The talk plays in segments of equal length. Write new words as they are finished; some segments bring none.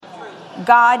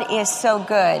God is so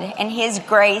good, and His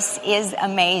grace is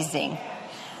amazing.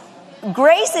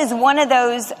 Grace is one of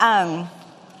those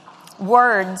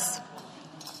words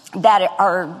that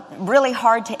are really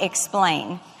hard to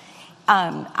explain.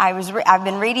 I've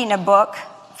been reading a book,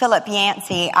 Philip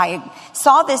Yancey. I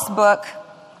saw this book,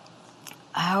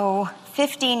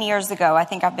 15 years ago. I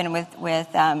think I've been with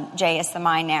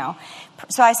JSMI now.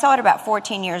 So I saw it about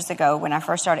 14 years ago when I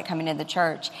first started coming to the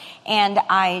church. And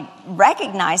I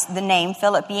recognized the name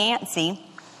Philip Yancey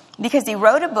because he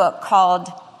wrote a book called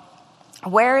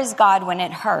Where is God When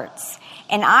It Hurts?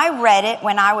 And I read it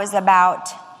when I was about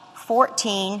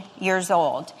 14 years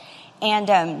old.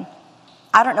 And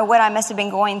I don't know what I must have been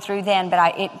going through then,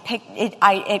 but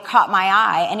it caught my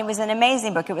eye, and it was an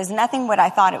amazing book. It was nothing what I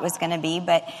thought it was going to be,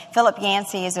 but Philip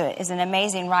Yancey is an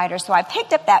amazing writer. So I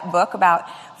picked up that book about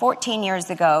 14 years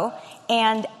ago,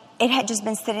 and it had just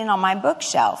been sitting on my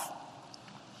bookshelf.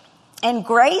 And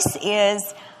grace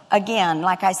is, again,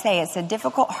 like I say, it's a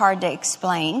difficult, hard to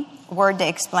explain, word to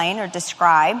explain or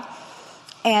describe.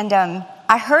 And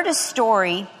I heard a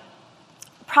story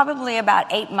probably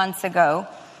about 8 months ago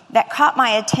that caught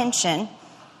my attention,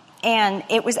 and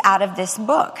it was out of this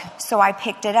book. So I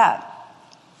picked it up.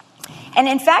 And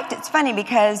in fact, it's funny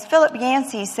because Philip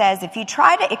Yancey says if you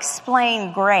try to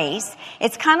explain grace,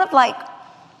 it's kind of like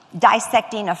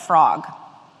dissecting a frog.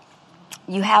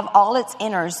 You have all its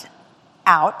innards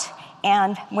out,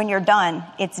 and when you're done,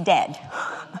 it's dead.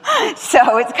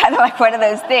 So it's kind of like one of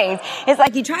those things. It's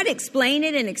like you try to explain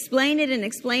it and explain it and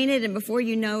explain it, and before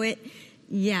you know it,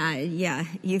 yeah,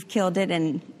 you've killed it,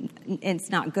 and it's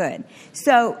not good.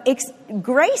 So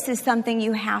grace is something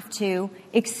you have to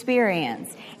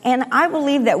experience. And I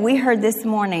believe that we heard this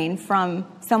morning from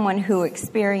someone who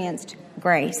experienced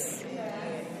grace.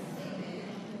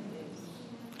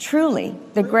 Truly,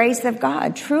 the grace of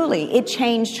God, truly, it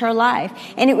changed her life.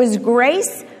 And it was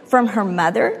grace from her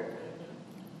mother,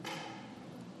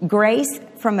 grace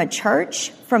from a church,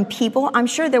 from people. I'm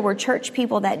sure there were church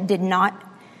people that did not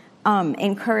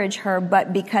encourage her,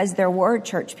 but because there were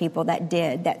church people that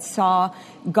did, that saw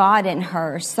God in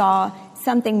her, saw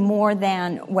something more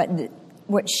than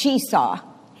what she saw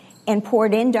and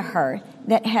poured into her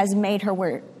that has made her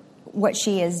what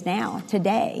she is now,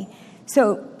 today.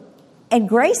 So, and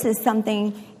grace is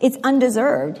something, it's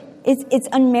undeserved. It's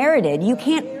unmerited. You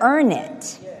can't earn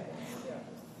it.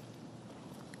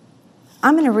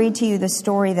 I'm going to read to you the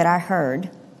story that I heard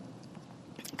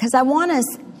because I want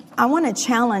to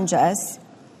challenge us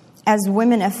as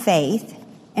women of faith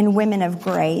and women of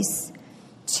grace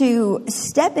to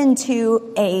step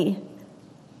into a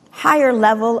higher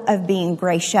level of being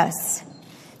gracious,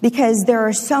 because there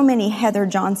are so many Heather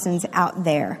Johnsons out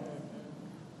there,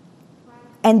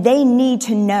 and they need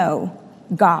to know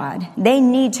God. They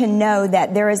need to know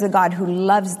that there is a God who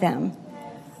loves them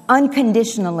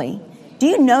unconditionally. Do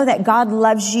you know that God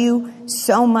loves you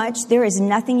so much? There is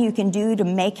nothing you can do to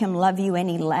make Him love you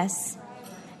any less.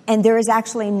 And there is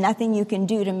actually nothing you can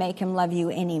do to make Him love you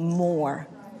any more.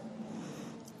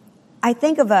 I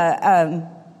think of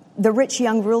the rich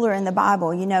young ruler in the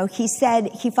Bible. You know, he said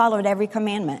he followed every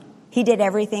commandment. He did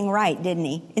everything right, didn't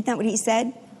he? Isn't that what he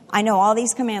said? I know all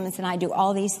these commandments and I do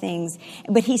all these things.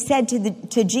 But he said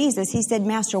to Jesus, he said,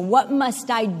 Master, what must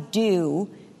I do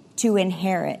to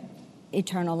inherit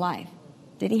eternal life?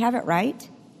 Did he have it right?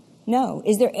 No.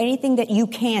 Is there anything that you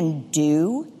can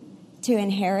do to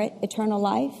inherit eternal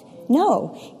life?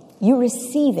 No. You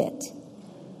receive it.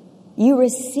 You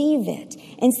receive it.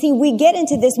 And see, we get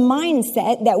into this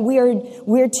mindset that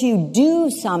we're to do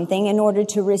something in order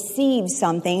to receive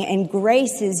something, and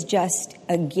grace is just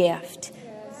a gift.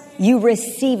 You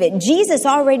receive it. Jesus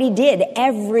already did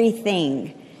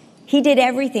everything. He did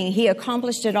everything. He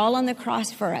accomplished it all on the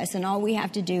cross for us, and all we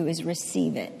have to do is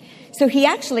receive it. So he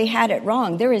actually had it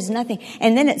wrong. There is nothing.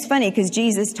 And then it's funny because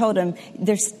Jesus told him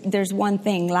there's one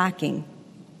thing lacking.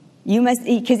 You must,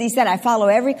 because he said, I follow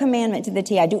every commandment to the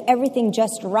T. I do everything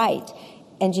just right.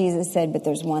 And Jesus said, but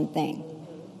there's one thing.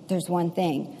 There's one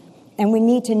thing. And we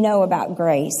need to know about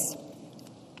grace.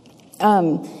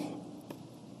 I'm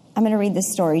going to read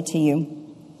this story to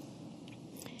you.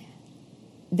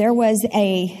 There was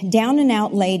a down and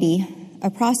out lady,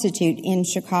 a prostitute in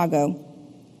Chicago,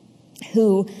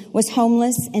 who was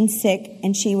homeless and sick,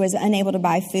 and she was unable to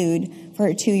buy food for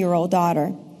her 2-year-old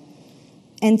daughter.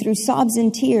 And through sobs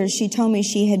and tears, she told me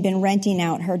she had been renting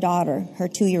out her daughter, her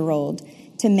 2-year-old,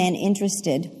 to men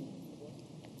interested.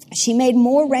 She made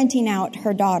more renting out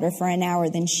her daughter for an hour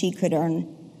than she could earn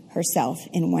herself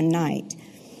in one night.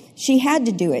 She had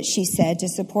to do it, she said, to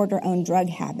support her own drug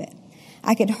habit.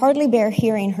 I could hardly bear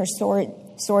hearing her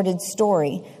sordid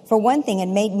story. For one thing, it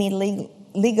made me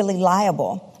legally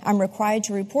liable. I'm required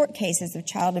to report cases of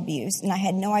child abuse, and I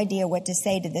had no idea what to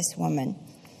say to this woman.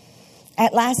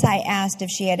 At last, I asked if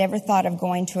she had ever thought of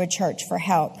going to a church for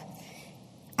help.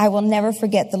 I will never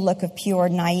forget the look of pure,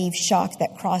 naive shock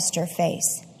that crossed her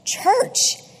face.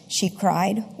 "Church!" she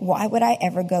cried. "Why would I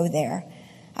ever go there?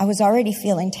 I was already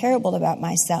feeling terrible about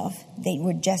myself. They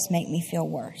would just make me feel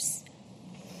worse."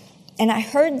 And I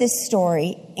heard this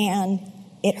story, and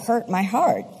it hurt my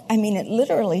heart. I mean, it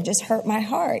literally just hurt my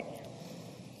heart.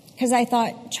 Because I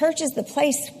thought, church is the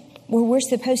place where we're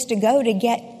supposed to go to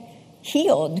get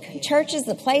healed. Church is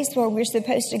the place where we're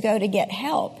supposed to go to get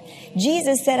help.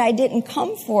 Jesus said, I didn't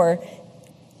come for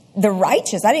the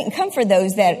righteous. I didn't come for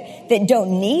those that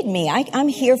don't need me. I'm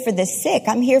here for the sick.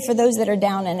 I'm here for those that are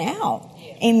down and out.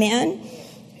 Amen.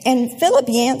 And Philip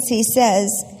Yancey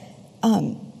says,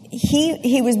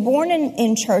 he was born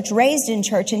in church, raised in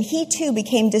church, and he too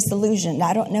became disillusioned.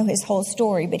 I don't know his whole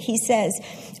story, but he says,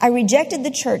 I rejected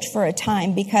the church for a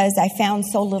time because I found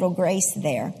so little grace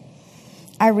there.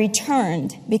 I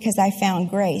returned because I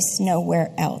found grace nowhere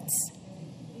else.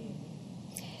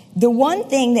 The one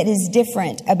thing that is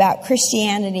different about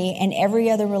Christianity and every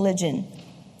other religion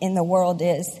in the world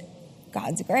is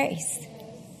God's grace.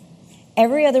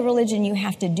 Every other religion, you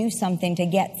have to do something to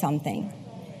get something.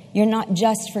 You're not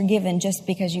just forgiven just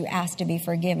because you ask to be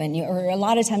forgiven. Or a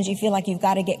lot of times you feel like you've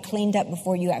got to get cleaned up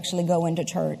before you actually go into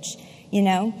church, you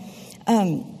know.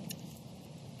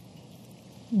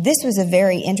 This was a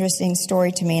very interesting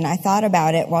story to me, and I thought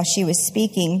about it while she was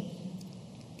speaking.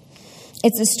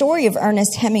 It's a story of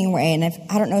Ernest Hemingway, and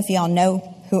I don't know if y'all know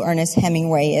who Ernest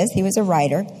Hemingway is. He was a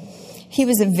writer. He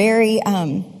was a very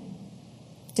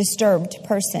disturbed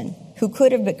person who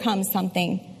could have become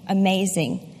something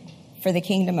amazing for the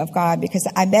kingdom of God, because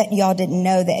I bet y'all didn't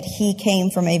know that he came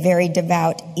from a very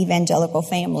devout evangelical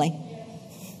family.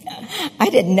 I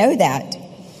didn't know that.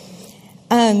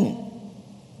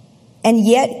 And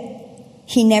yet,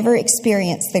 he never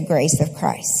experienced the grace of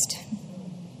Christ.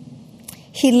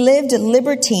 He lived a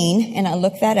libertine, and I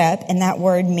looked that up, and that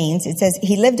word means, it says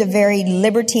he lived a very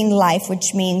libertine life,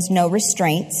 which means no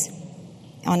restraints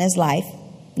on his life,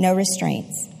 no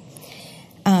restraints.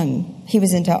 He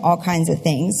was into all kinds of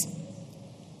things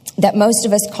that most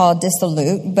of us call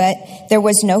dissolute, but there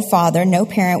was no father, no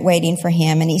parent waiting for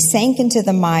him, and he sank into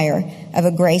the mire of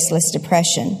a graceless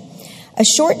depression. A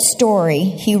short story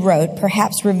he wrote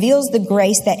perhaps reveals the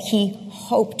grace that he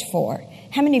hoped for.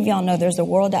 How many of y'all know there's a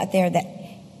world out there that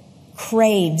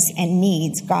craves and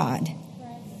needs God?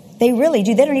 They really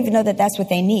do. They don't even know that that's what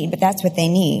they need, but that's what they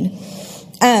need.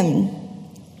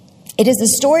 It is the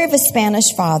story of a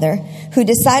Spanish father who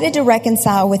decided to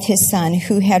reconcile with his son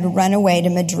who had run away to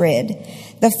Madrid.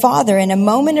 The father, in a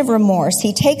moment of remorse,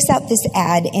 he takes out this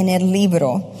ad in El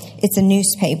Libro. It's a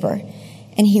newspaper.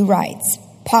 And he writes,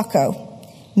 Paco,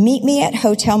 meet me at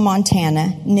Hotel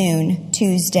Montana, noon,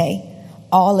 Tuesday.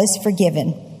 All is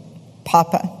forgiven.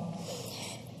 Papa.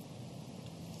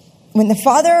 When the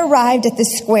father arrived at the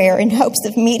square in hopes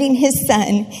of meeting his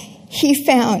son, he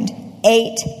found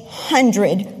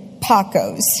 800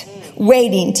 Pacos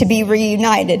waiting to be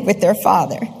reunited with their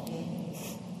father.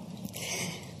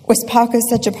 Was Paco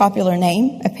such a popular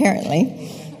name? Apparently.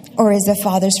 Or is a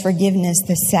father's forgiveness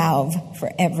the salve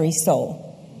for every soul?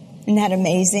 Isn't that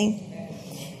amazing?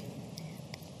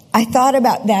 I thought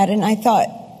about that, and I thought,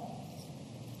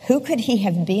 who could he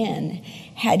have been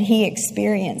had he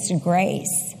experienced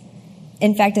grace?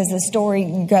 In fact, as the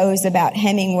story goes about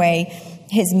Hemingway,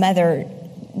 his mother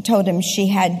told him he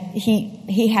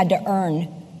had to earn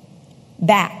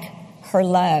back her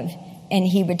love, and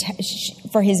he would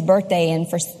for his birthday and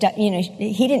for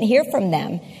he didn't hear from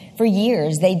them for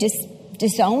years. They just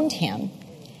disowned him,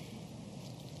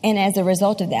 and as a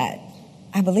result of that,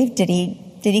 I believe did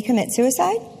he commit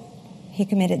suicide? He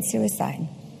committed suicide.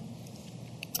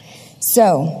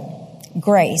 So,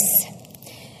 grace.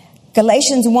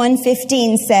 Galatians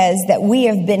 1:15 says that we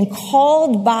have been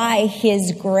called by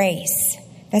his grace.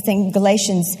 That's in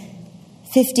Galatians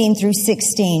 15 through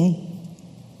 16.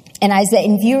 And Isaiah,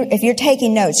 if you're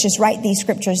taking notes, just write these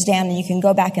scriptures down and you can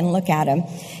go back and look at them.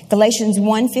 Galatians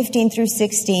 1:15 through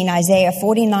 16, Isaiah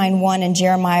 49:1, and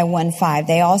Jeremiah 1:5.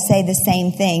 They all say the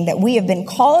same thing, that we have been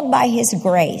called by his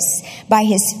grace, by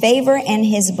his favor and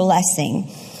his blessing.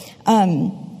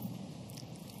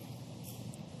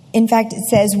 In fact, it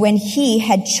says, when he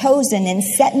had chosen and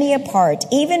set me apart,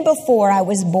 even before I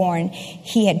was born,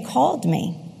 he had called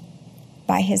me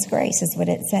by his grace, is what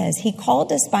it says. He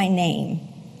called us by name.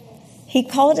 He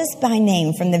called us by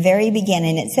name from the very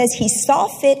beginning. It says he saw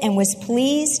fit and was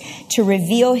pleased to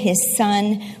reveal his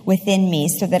son within me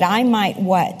so that I might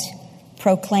what?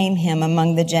 proclaim him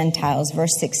among the Gentiles.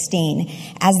 Verse 16,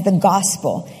 as the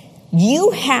gospel.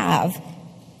 You have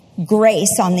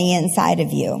grace on the inside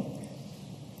of you.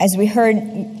 As we heard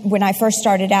when I first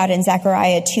started out in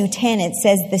Zechariah 2:10, it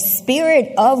says the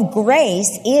Spirit of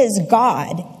grace is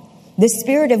God. The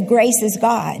Spirit of grace is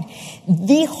God.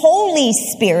 The Holy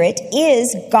Spirit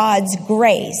is God's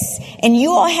grace. And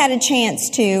you all had a chance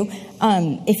to,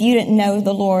 if you didn't know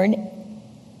the Lord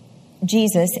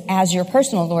Jesus as your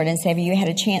personal Lord and Savior, you had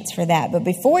a chance for that. But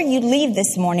before you leave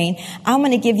this morning, I'm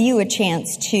going to give you a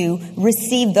chance to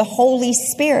receive the Holy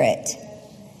Spirit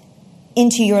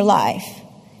into your life.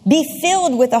 Be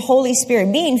filled with the Holy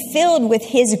Spirit, being filled with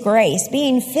His grace,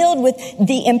 being filled with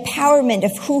the empowerment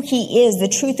of who He is, the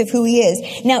truth of who He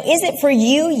is. Now, is it for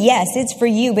you? Yes, it's for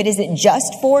you, but is it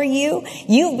just for you?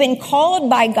 You've been called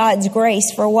by God's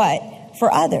grace for what?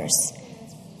 For others.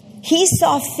 He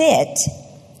saw us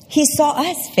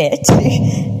fit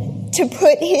to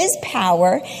put His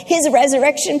power, His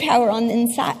resurrection power on the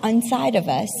inside of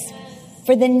us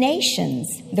for the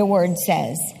nations, the Word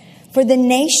says. For the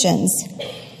nations.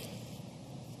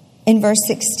 In verse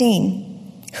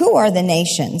 16, who are the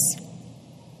nations?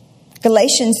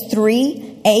 Galatians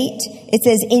 3:8, it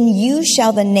says, in you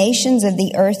shall the nations of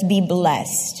the earth be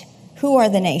blessed. Who are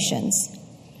the nations?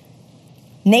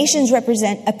 Nations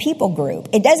represent a people group.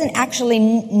 It doesn't actually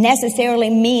necessarily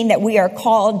mean that we are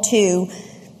called to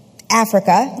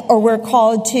Africa, or we're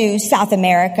called to South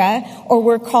America, or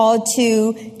we're called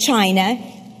to China.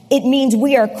 It means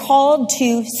we are called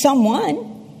to someone.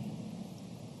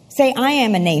 Say, I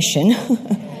am a nation.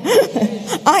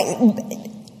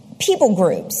 People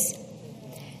groups.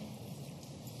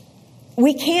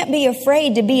 We can't be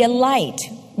afraid to be a light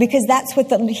because that's what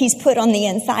He's put on the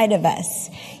inside of us.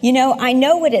 You know, I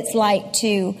know what it's like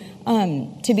to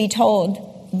be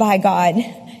told by God,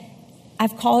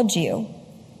 I've called you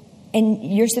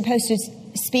and you're supposed to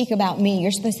speak about me.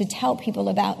 You're supposed to tell people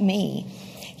about me.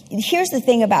 Here's the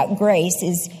thing about grace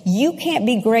is you can't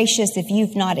be gracious if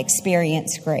you've not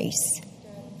experienced grace.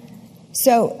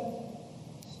 So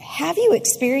have you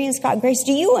experienced God's grace?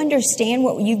 Do you understand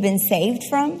what you've been saved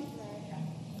from?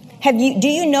 Do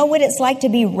you know what it's like to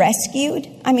be rescued?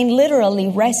 I mean, literally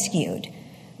rescued,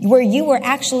 where you were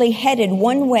actually headed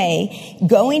one way,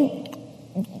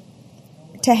 going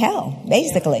to hell,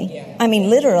 basically. I mean,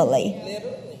 literally.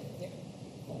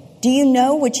 Do you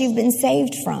know what you've been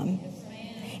saved from?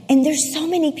 And there's so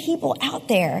many people out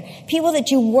there, people that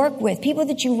you work with, people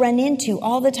that you run into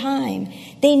all the time.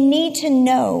 They need to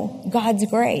know God's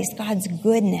grace, God's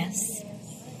goodness,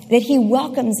 that He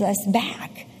welcomes us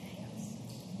back.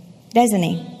 Doesn't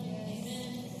He?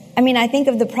 I mean, I think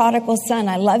of the prodigal son.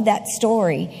 I love that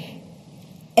story.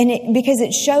 And because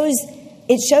it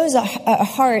shows a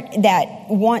heart that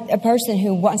a person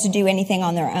who wants to do anything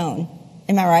on their own.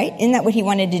 Am I right? Isn't that what he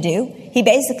wanted to do? He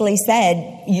basically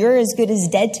said, you're as good as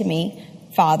dead to me,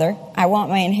 Father. I want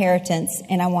my inheritance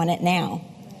and I want it now.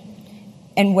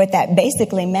 And what that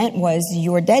basically meant was,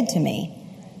 you're dead to me.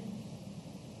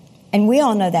 And we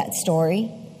all know that story.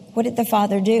 What did the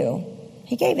Father do?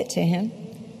 He gave it to him.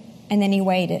 And then He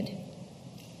waited.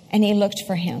 And He looked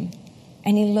for him.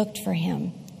 And He looked for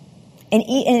him. And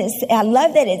I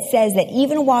love that it says that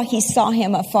even while He saw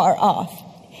him afar off,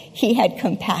 He had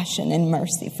compassion and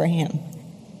mercy for him.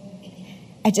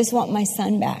 I just want my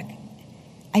son back.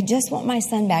 I just want my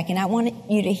son back. And I want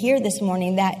you to hear this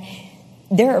morning that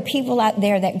there are people out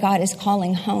there that God is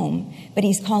calling home, but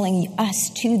He's calling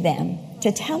us to them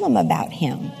to tell them about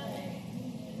Him.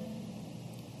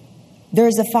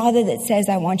 There's a father that says,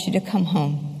 I want you to come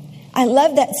home. I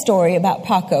love that story about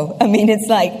Paco. I mean, it's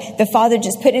like the father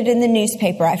just put it in the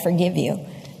newspaper. I forgive you.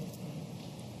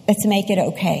 Let's make it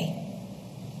okay.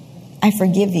 I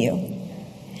forgive you.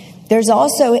 There's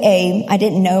also I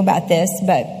didn't know about this,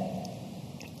 but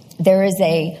there is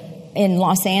in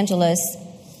Los Angeles,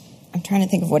 I'm trying to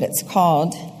think of what it's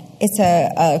called. It's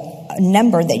a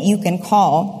number that you can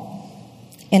call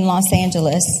in Los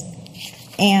Angeles,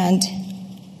 and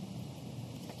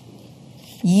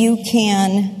you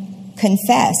can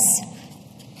confess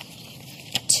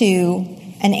to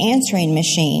an answering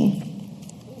machine.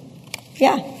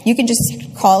 Yeah, you can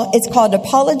just call it. It's called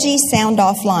Apology Sound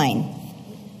Off Line.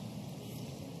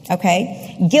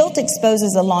 Okay? Guilt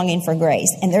exposes a longing for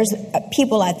grace. And there's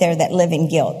people out there that live in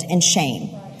guilt and shame.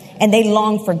 And they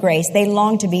long for grace. They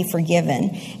long to be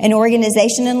forgiven. An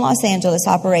organization in Los Angeles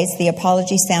operates the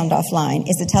Apology Sound Off Line.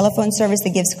 It's a telephone service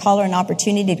that gives caller an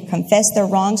opportunity to confess their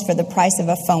wrongs for the price of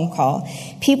a phone call.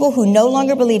 People who no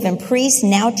longer believe in priests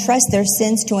now trust their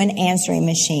sins to an answering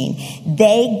machine.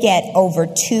 They get over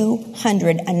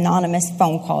 200 anonymous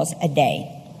phone calls a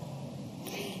day.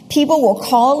 People will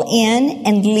call in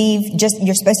and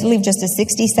you're supposed to leave just a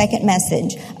 60-second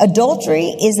message. Adultery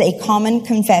is a common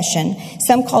confession.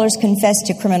 Some callers confess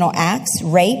to criminal acts,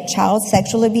 rape, child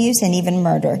sexual abuse, and even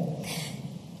murder.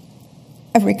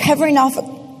 A recovering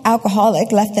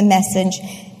alcoholic left the message.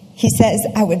 He says,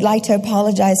 I would like to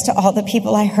apologize to all the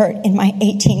people I hurt in my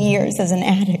 18 years as an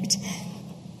addict.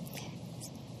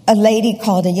 A lady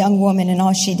called a young woman and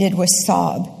all she did was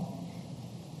sob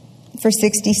for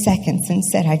 60 seconds and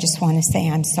said, I just want to say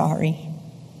I'm sorry.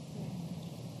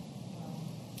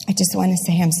 I just want to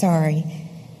say I'm sorry.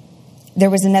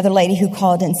 There was another lady who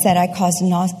called and said, I caused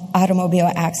an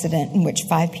automobile accident in which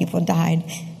 5 people died.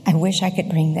 I wish I could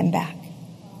bring them back.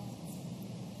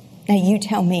 Now you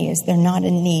tell me, is there not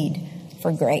a need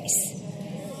for grace?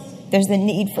 There's a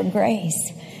need for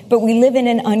grace. But we live in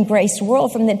an ungraced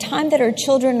world. From the time that our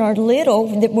children are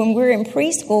little, that when we're in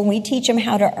preschool, we teach them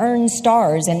how to earn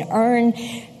stars and earn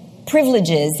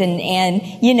privileges. And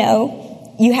you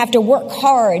know, you have to work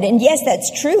hard. And yes,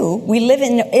 that's true. We live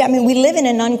in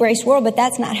an ungraced world, but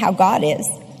that's not how God is.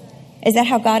 Is that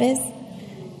how God is?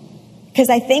 Because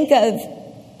I think of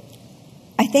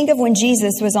when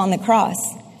Jesus was on the cross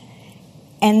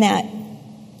and that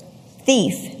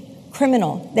thief,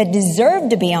 criminal that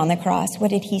deserved to be on the cross,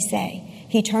 what did he say?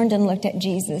 He turned and looked at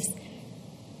Jesus,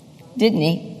 didn't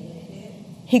he?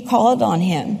 He called on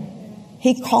him.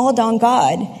 He called on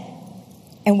God.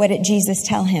 And what did Jesus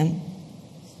tell him?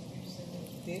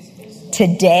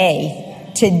 Today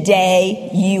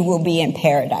you will be in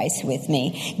paradise with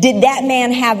me. Did that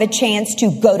man have a chance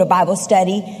to go to Bible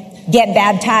study, get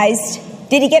baptized?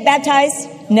 Did he get baptized?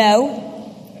 No.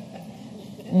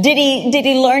 Did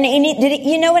he learn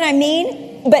you know what I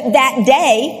mean? But that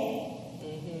day,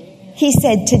 he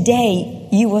said, today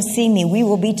you will see me. We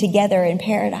will be together in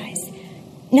paradise.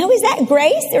 Now, is that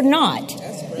grace or not?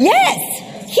 Yes.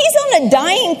 He's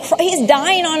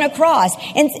dying on a cross.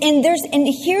 And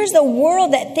here's a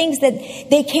world that thinks that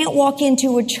they can't walk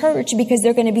into a church because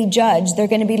they're going to be judged. They're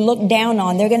going to be looked down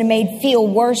on. They're going to be made feel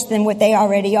worse than what they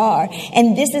already are.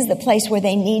 And this is the place where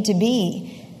they need to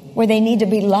be, where they need to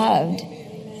be loved.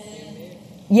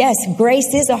 Yes,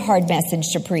 grace is a hard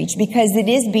message to preach because it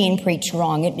is being preached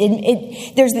wrong.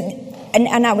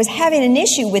 And I was having an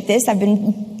issue with this. I've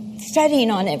been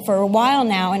studying on it for a while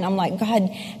now, and I'm like, God,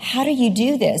 how do you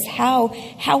do this? How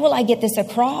will I get this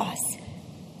across?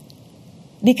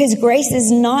 Because grace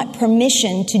is not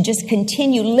permission to just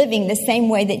continue living the same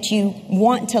way that you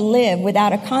want to live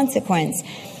without a consequence.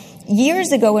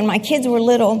 Years ago, when my kids were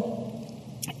little,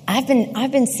 I've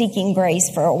been seeking grace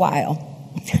for a while.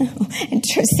 And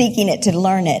seeking it to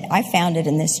learn it. I found it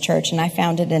in this church, and I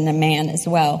found it in a man as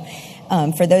well.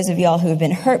 For those of y'all who have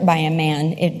been hurt by a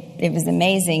man, it was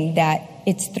amazing that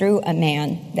it's through a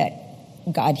man that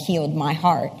God healed my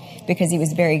heart, because he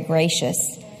was very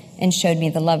gracious and showed me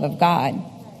the love of God.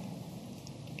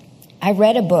 I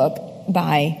read a book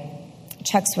by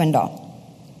Chuck Swindoll,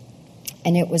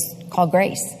 and it was called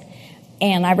Grace.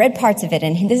 And I read parts of it,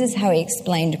 and this is how he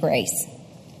explained grace.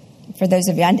 For those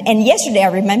of you, and yesterday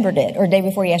I remembered it, or day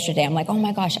before yesterday, I'm like, oh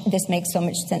my gosh, this makes so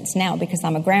much sense now because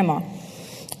I'm a grandma.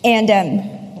 And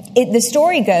the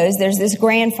story goes, there's this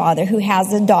grandfather who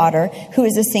has a daughter who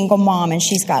is a single mom, and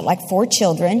she's got like 4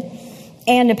 children.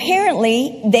 And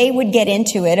apparently they would get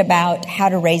into it about how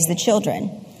to raise the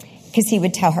children, because he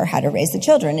would tell her how to raise the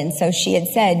children. And so she had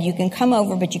said, you can come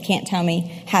over, but you can't tell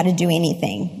me how to do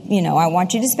anything. You know, I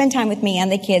want you to spend time with me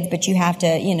and the kids, but you have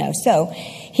to, you know. So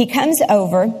he comes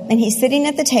over, and he's sitting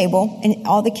at the table, and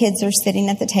all the kids are sitting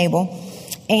at the table.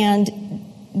 And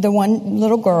the one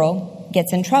little girl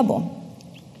gets in trouble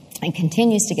and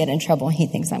continues to get in trouble. He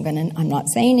thinks, I'm not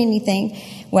saying anything.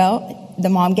 Well, the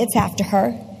mom gets after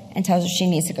her and tells her she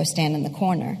needs to go stand in the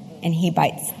corner. And he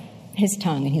bites his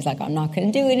tongue, and he's like, I'm not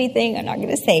going to do anything. I'm not going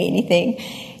to say anything.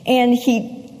 And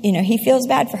he feels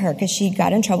bad for her because she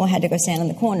got in trouble and had to go stand in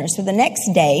the corner. So the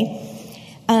next day,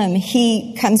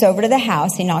 he comes over to the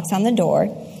house. He knocks on the door,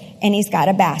 and he's got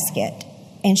a basket.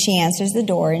 And she answers the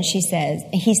door, and he says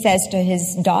to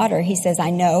his daughter, he says, I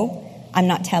know I'm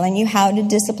not telling you how to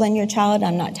discipline your child.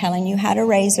 I'm not telling you how to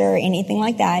raise her or anything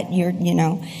like that.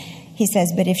 He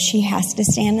says, but if she has to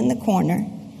stand in the corner,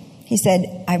 he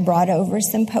said, I brought over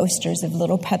some posters of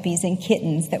little puppies and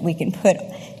kittens that we can put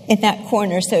in that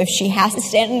corner. So if she has to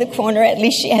stand in the corner, at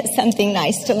least she has something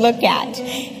nice to look at.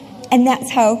 And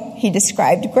that's how he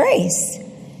described grace.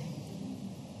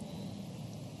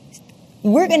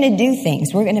 We're going to do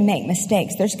things. We're going to make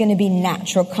mistakes. There's going to be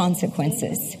natural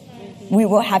consequences. We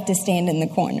will have to stand in the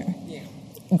corner.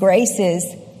 Grace is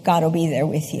God will be there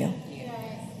with you.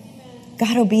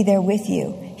 God will be there with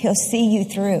you. He'll see you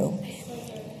through.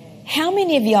 How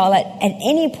many of y'all at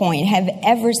any point have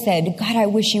ever said, God, I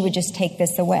wish you would just take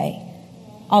this away?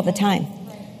 All the time.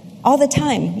 All the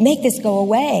time. Make this go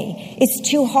away. It's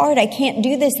too hard. I can't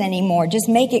do this anymore. Just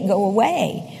make it go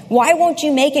away. Why won't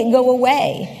you make it go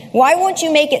away? Why won't you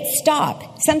make it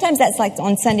stop? Sometimes that's like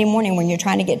on Sunday morning when you're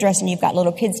trying to get dressed and you've got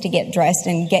little kids to get dressed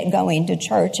and get going to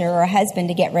church, or a husband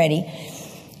to get ready.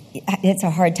 It's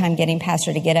a hard time getting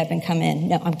pastor to get up and come in.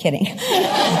 No, I'm kidding.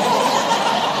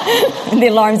 And the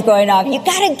alarm's going off. You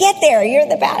got to get there. You're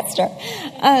the pastor.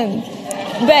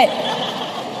 But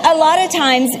a lot of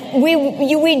times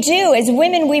we do as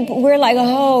women. We're like,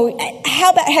 oh,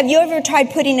 how about? Have you ever tried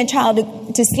putting a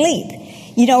child to sleep?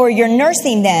 Or you're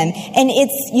nursing them, and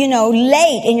it's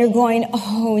late, and you're going,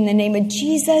 oh, in the name of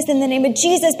Jesus,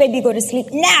 baby, go to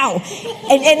sleep now,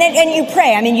 and you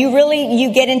pray. I mean, you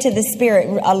get into the spirit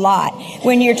a lot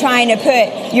when you're trying to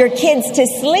put your kids to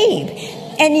sleep.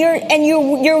 And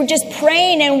you're just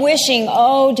praying and wishing,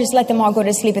 oh, just let them all go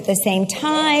to sleep at the same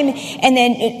time. And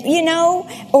then,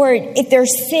 or if they're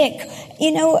sick,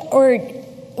 or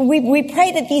we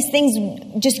pray that these things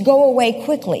just go away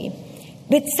quickly.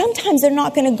 But sometimes they're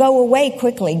not going to go away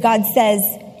quickly. God says,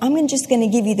 I'm just going to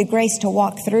give you the grace to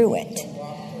walk through it.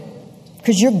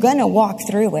 Because you're going to walk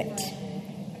through it.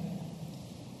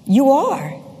 You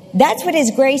are. That's what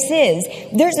His grace is.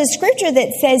 There's a scripture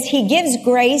that says He gives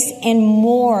grace and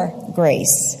more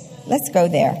grace. Let's go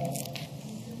there.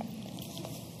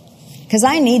 Because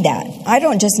I need that. I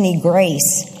don't just need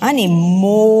grace. I need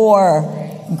more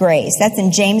grace. That's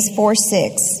in James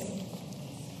 4:6.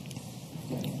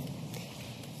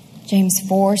 James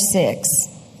 4:6.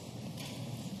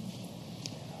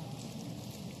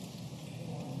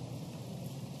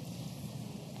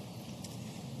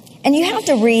 And you have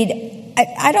to read.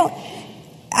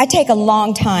 I take a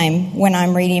long time when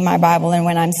I'm reading my Bible and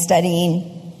when I'm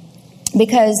studying,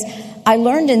 because I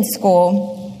learned in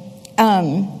school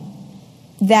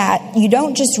that you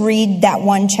don't just read that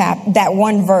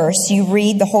one verse. You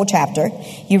read the whole chapter.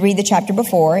 You read the chapter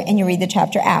before and you read the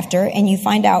chapter after, and you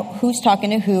find out who's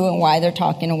talking to who and why they're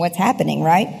talking and what's happening,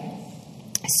 right?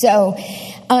 So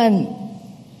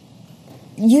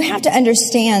you have to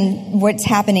understand what's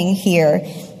happening here.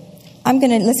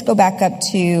 Let's go back up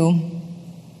to,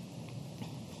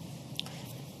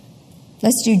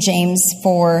 let's do James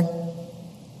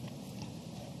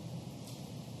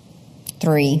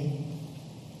 4:3.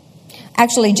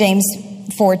 Actually, James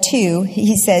 4:2,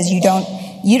 he says, you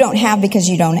don't have because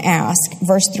you don't ask.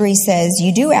 Verse 3 says,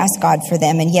 you do ask God for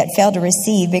them and yet fail to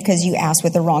receive because you ask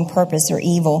with the wrong purpose or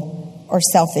evil or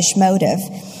selfish motive.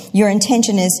 Your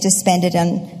intention is to spend it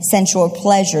on sensual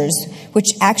pleasures,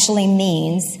 which actually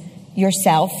means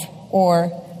yourself or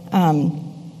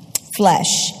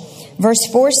flesh. Verse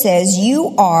 4 says,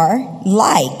 you are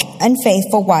like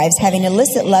unfaithful wives having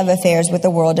illicit love affairs with the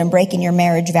world and breaking your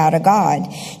marriage vow to God.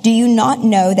 Do you not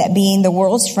know that being the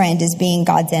world's friend is being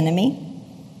God's enemy?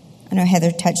 I know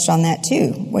Heather touched on that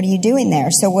too. What are you doing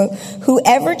there? So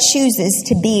whoever chooses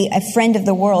to be a friend of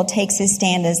the world takes his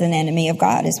stand as an enemy of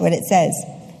God, is what it says.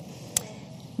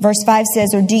 Verse 5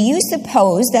 says, or do you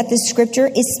suppose that the scripture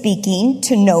is speaking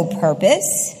to no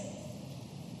purpose?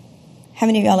 How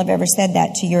many of y'all have ever said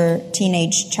that to your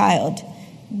teenage child?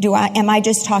 Am I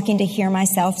just talking to hear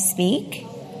myself speak?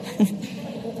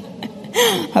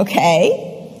 Okay.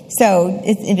 So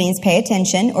it means pay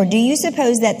attention. Or do you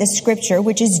suppose that the scripture,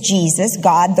 which is Jesus,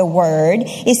 God the Word,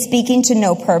 is speaking to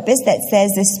no purpose, that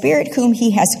says the Spirit whom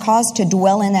He has caused to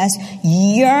dwell in us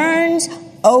yearns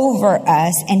over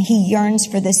us, and He yearns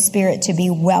for the Spirit to be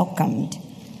welcomed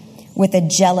with a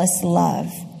jealous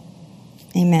love.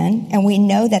 Amen. And we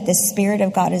know that the Spirit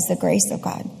of God is the grace of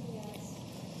God.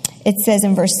 It says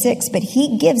in verse 6, but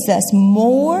He gives us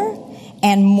more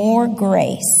and more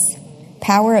grace,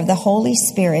 power of the Holy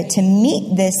Spirit to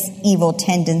meet this evil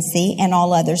tendency and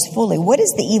all others fully. What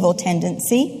is the evil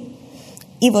tendency?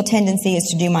 Evil tendency is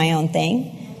to do my own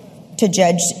thing, to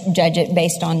judge it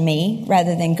based on me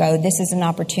rather than go, this is an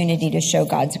opportunity to show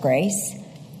God's grace.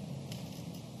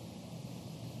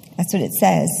 That's what it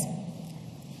says.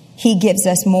 He gives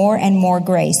us more and more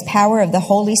grace, power of the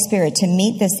Holy Spirit to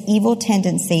meet this evil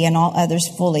tendency and all others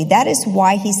fully. That is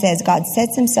why He says God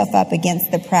sets Himself up against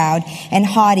the proud and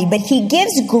haughty, but He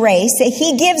gives grace.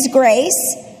 He gives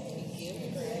grace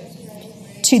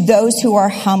to those who are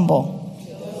humble.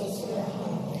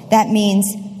 That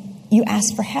means you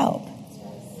ask for help.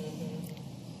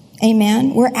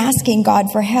 Amen. We're asking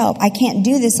God for help. I can't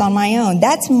do this on my own.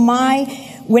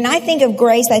 When I think of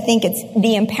grace, I think it's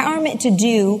the empowerment to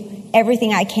do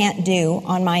everything I can't do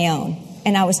on my own.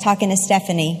 And I was talking to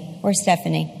Stephanie. Where's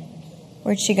Stephanie?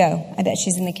 Where'd she go? I bet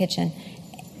she's in the kitchen.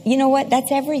 You know what?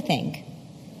 That's everything.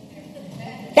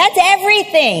 That's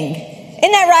everything.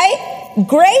 Isn't that right?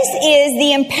 Grace is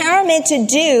the empowerment to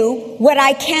do what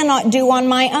I cannot do on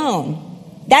my own.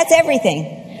 That's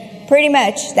everything. Pretty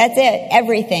much. That's it.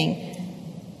 Everything.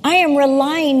 I am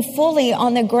relying fully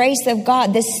on the grace of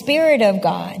God, the Spirit of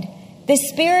God. The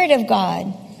Spirit of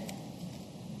God.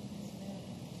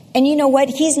 And you know what?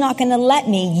 He's not going to let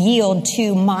me yield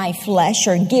to my flesh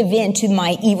or give in to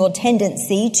my evil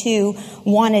tendency to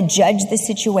want to judge the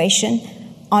situation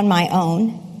on my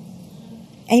own.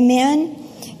 Amen?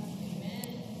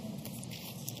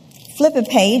 Flip a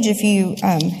page if you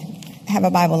have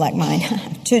a Bible like mine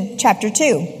to chapter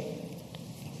 2.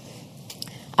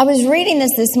 I was reading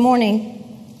this morning,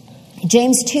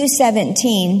 James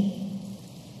 2:17.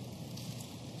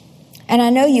 And I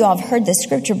know you all have heard this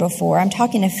scripture before. I'm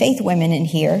talking to faith women in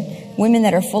here, women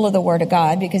that are full of the Word of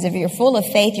God, because if you're full of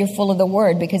faith, you're full of the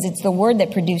Word, because it's the Word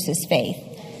that produces faith.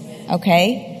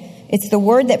 Okay? It's the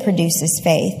Word that produces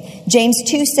faith. James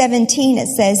 2:17, it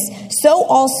says, so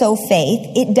also faith,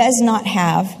 if it does not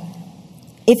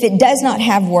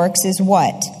have works, is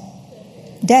what?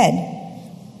 Dead.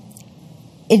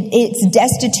 It's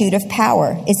destitute of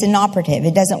power. It's inoperative.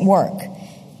 It doesn't work.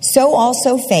 So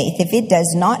also faith, if it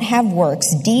does not have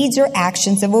works, deeds or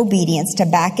actions of obedience to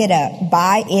back it up,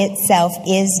 by itself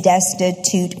is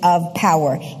destitute of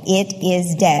power. It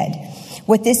is dead.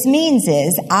 What this means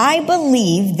is, I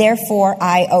believe, therefore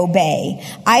I obey.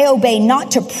 I obey not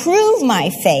to prove my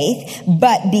faith,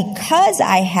 but because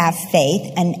I have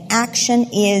faith, an action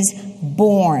is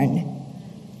born.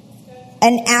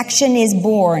 An action is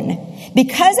born.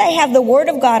 Because I have the Word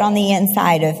of God on the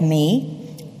inside of me,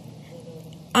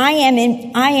 I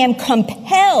am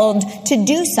compelled to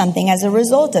do something as a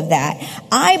result of that.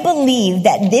 I believe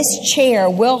that this chair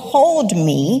will hold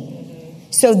me,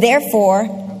 so therefore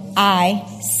I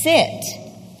sit.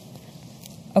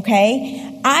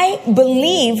 Okay? I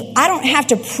believe I don't have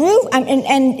to prove,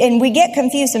 and we get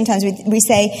confused sometimes. We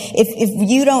say, if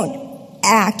you don't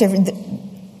act,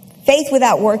 faith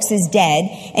without works is dead.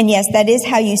 And yes, that is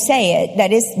how you say it.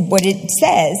 That is what it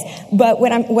says. But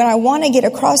what I want to get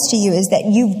across to you is that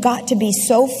you've got to be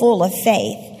so full of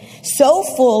faith, so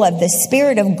full of the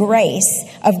Spirit of grace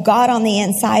of God on the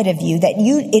inside of you that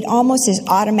it almost is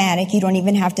automatic. You don't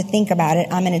even have to think about it.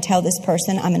 I'm going to tell this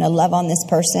person. I'm going to love on this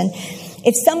person.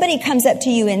 If somebody comes up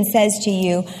to you and says to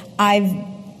you, I've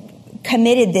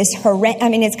committed this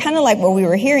it's kind of like what we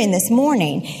were hearing this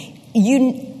morning.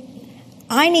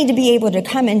 I need to be able to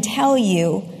come and tell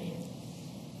you,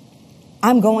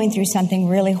 I'm going through something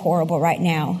really horrible right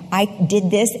now. I did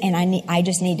this and I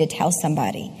just need to tell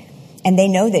somebody. And they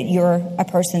know that you're a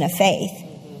person of faith.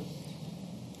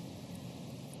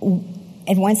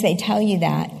 And once they tell you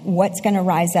that, what's going to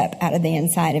rise up out of the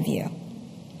inside of you?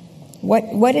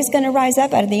 What is going to rise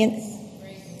up out of the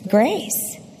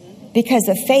grace? Because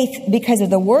of faith, because of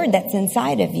the Word that's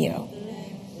inside of you.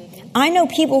 I know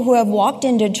people who have walked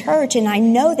into church and I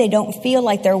know they don't feel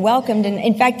like they're welcomed. And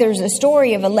in fact, there's a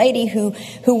story of a lady who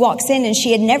walks in and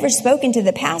she had never spoken to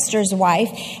the pastor's wife,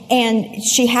 and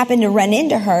she happened to run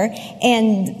into her,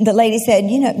 and the lady said,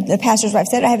 the pastor's wife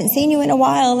said, I haven't seen you in a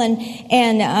while.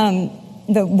 And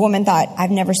the woman thought,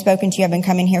 I've never spoken to you. I've been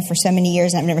coming here for so many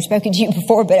years and I've never spoken to you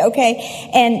before, but okay.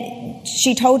 And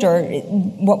she told her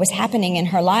what was happening in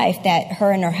her life, that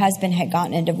her and her husband had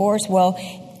gotten a divorce. Well,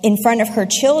 in front of her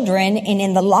children and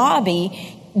in the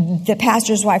lobby, the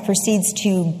pastor's wife proceeds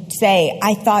to say,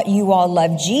 I thought you all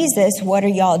loved Jesus. What are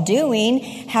y'all doing?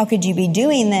 How could you be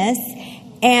doing this?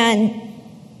 And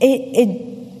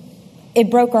it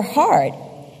broke her heart.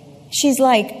 She's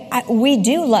like, we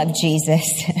do love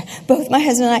Jesus. Both my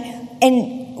husband and I.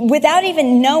 And without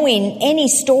even knowing any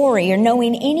story or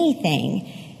knowing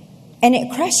anything. And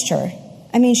it crushed her.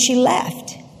 She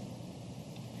left.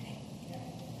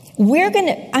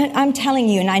 I'm telling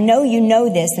you, and I know you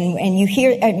know this, and you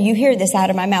hear this out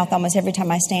of my mouth almost every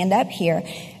time I stand up here.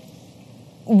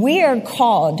 We are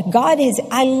called.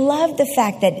 I love the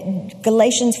fact that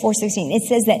Galatians 4:16, it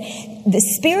says that the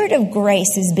Spirit of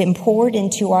grace has been poured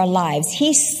into our lives.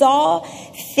 He saw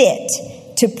fit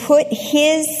to put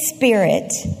His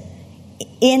Spirit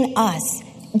in us.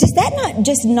 Does that not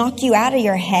just knock you out of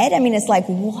your head? It's like,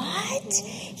 what?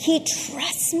 He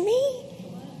trusts me?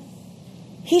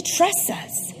 He trusts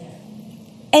us.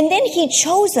 And then He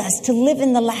chose us to live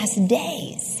in the last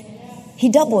days. He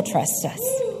double trusts us.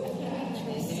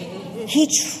 He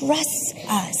trusts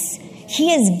us. He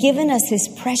has given us His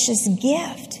precious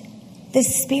gift. The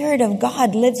Spirit of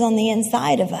God lives on the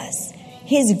inside of us.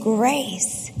 His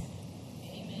grace.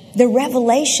 The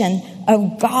revelation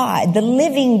of God, the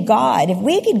living God. If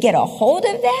we could get a hold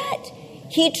of that,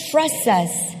 He trusts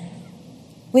us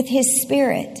with His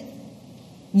Spirit.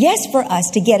 Yes, for us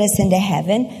to get us into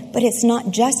heaven, but it's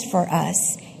not just for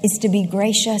us. It's to be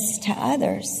gracious to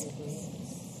others.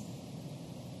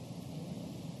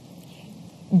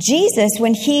 Jesus,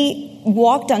 when He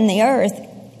walked on the earth,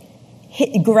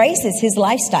 grace is His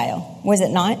lifestyle, was it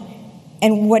not?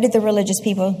 And what did the religious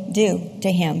people do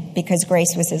to Him because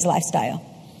grace was His lifestyle?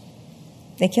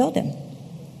 They killed Him.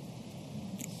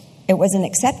 It wasn't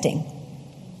accepting,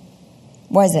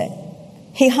 was it?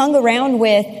 He hung around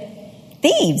with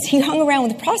thieves. He hung around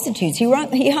with prostitutes.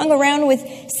 He hung around with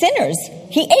sinners.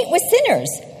 He ate with sinners.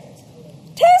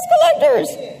 Tax collectors.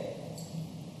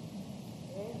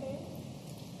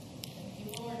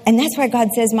 And that's why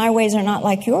God says, my ways are not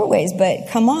like your ways. But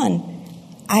come on.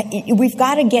 We've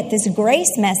got to get this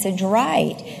grace message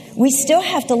right. We still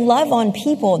have to love on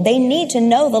people. They need to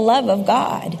know the love of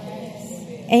God.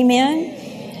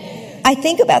 Amen? I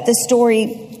think about the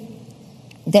story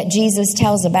that Jesus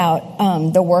tells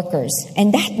about the workers.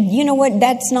 And that, you know what,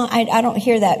 that's not, I don't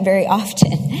hear that very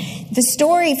often. The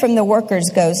story from the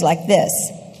workers goes like this.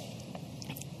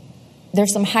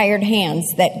 There's some hired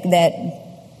hands that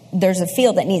there's a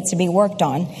field that needs to be worked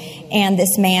on. And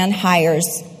this man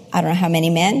hires, I don't know how many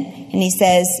men. And he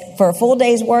says, for a full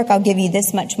day's work, I'll give you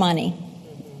this much money.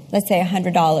 Let's say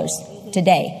 $100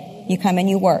 today. You come and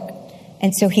you work.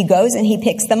 And so he goes and he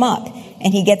picks them up.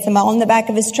 And he gets them all in the back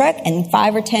of his truck. And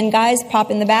 5 or 10 guys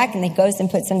pop in the back. And he goes and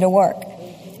puts them to work.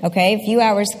 Okay, a few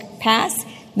hours pass.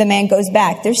 The man goes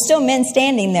back. There's still men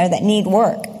standing there that need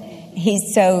work.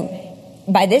 So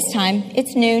by this time,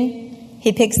 it's noon.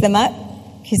 He picks them up.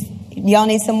 Y'all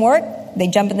need some work? They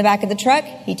jump in the back of the truck.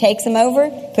 He takes them over,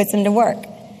 puts them to work.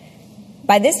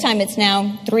 By this time, it's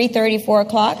now 3:30, 4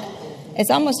 o'clock. It's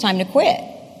almost time to quit.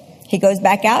 He goes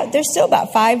back out. There's still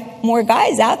about 5 more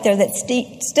guys out there that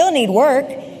still need work.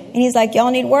 And he's like,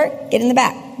 y'all need work? Get in the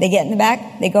back. They get in the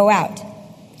back. They go out.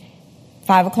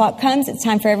 5 o'clock comes. It's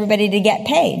time for everybody to get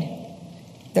paid.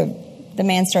 The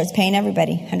man starts paying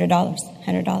everybody $100, $100,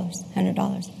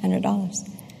 $100, $100.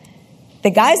 The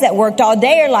guys that worked all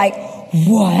day are like,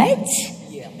 what?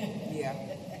 Yeah.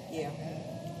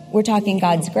 We're talking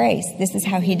God's grace. This is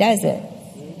how He does it.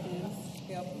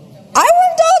 I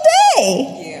worked all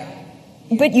day.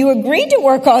 But you agreed to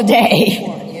work all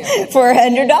day for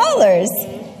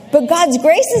 $100. But God's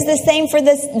grace is the same for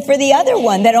the other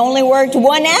one that only worked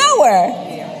 1 hour.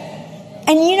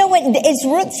 And you know what?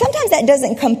 Sometimes that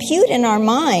doesn't compute in our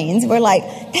minds. We're like,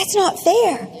 that's not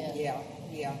fair.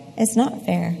 It's not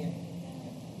fair.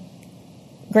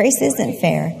 Grace isn't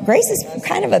fair. Grace is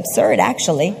kind of absurd,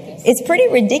 actually. It's pretty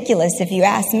ridiculous if you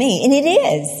ask me. And it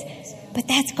is. But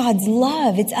that's God's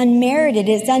love. It's unmerited.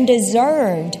 It's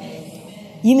undeserved.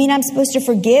 You mean I'm supposed to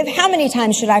forgive? How many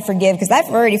times should I forgive? Because I've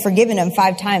already forgiven him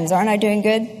 5 times. Aren't I doing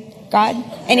good, God?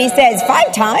 And He says,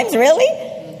 5 times? Really?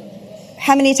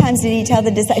 How many times did He tell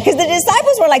the disciples? Because the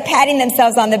disciples were like patting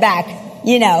themselves on the back.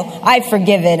 You know, I've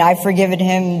forgiven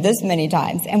him this many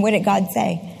times. And what did God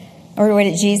say? Or what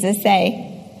did Jesus say?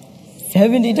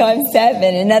 70 times 7.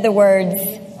 In other words,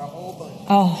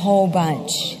 a whole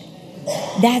bunch.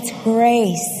 That's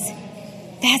grace.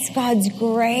 That's God's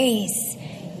grace.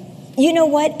 You know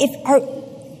what?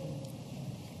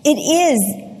 It is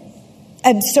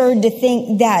absurd to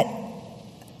think that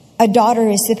a daughter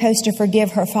is supposed to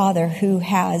forgive her father who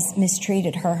has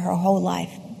mistreated her whole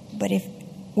life. But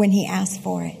when he asks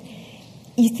for it,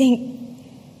 you think,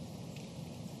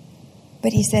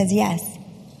 but He says yes.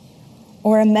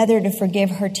 Or a mother to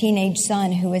forgive her teenage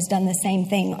son who has done the same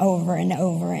thing over and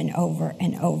over and over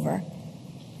and over.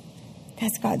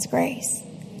 That's God's grace.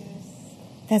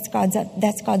 That's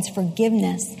God's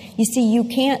forgiveness. You see, you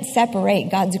can't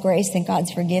separate God's grace and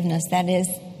God's forgiveness. That is,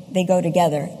 they go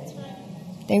together.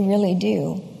 They really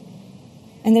do.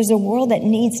 And there's a world that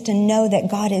needs to know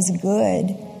that God is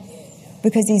good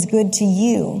because He's good to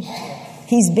you.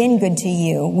 He's been good to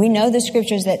you. We know the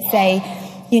scriptures that say,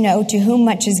 you know, to whom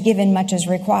much is given, much is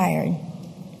required.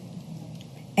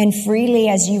 And freely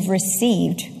as you've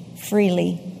received,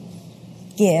 freely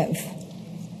give.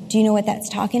 Do you know what that's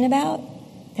talking about?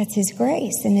 That's His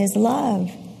grace and His love,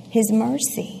 His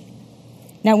mercy.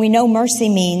 Now we know mercy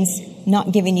means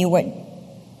not giving you what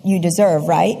you deserve,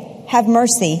 right? Have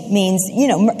mercy means, you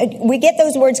know, we get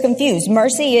those words confused.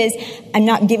 Mercy is, I'm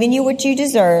not giving you what you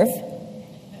deserve.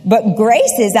 But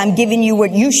grace is, I'm giving you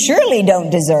what you surely don't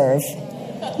deserve.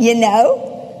 You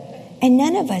know? And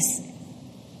none of us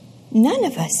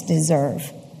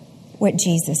deserve what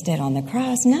Jesus did on the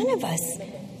cross. None of us.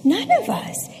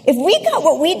 If we got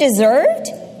what we deserved,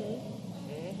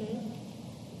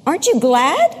 aren't you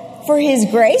glad for His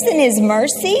grace and His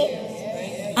mercy?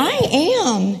 I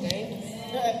am.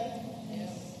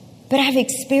 But I've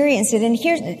experienced it. And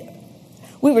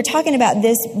we were talking about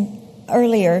this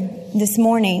earlier this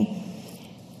morning.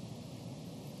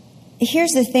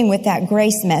 Here's the thing with that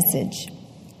grace message.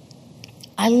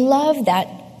 I love that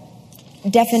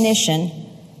definition.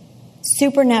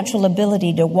 Supernatural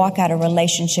ability to walk out a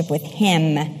relationship with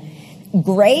Him.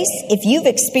 Grace, if you've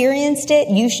experienced it,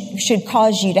 should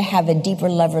cause you to have a deeper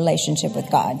love relationship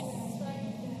with God.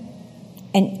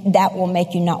 And that will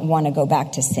make you not want to go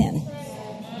back to sin.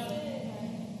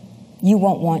 You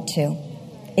won't want to.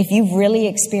 If you've really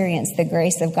experienced the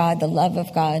grace of God, the love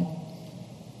of God,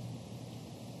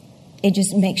 it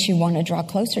just makes you want to draw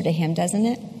closer to Him, doesn't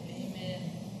it? Amen.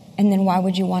 And then why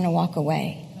would you want to walk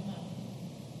away?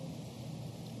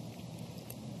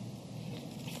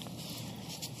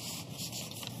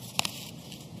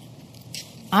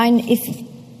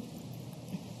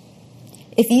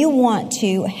 If you want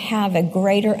to have a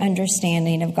greater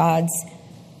understanding of God's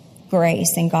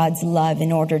grace and God's love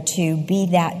in order to be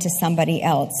that to somebody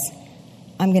else,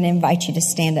 I'm going to invite you to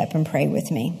stand up and pray with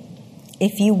me.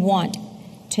 If you want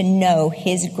to know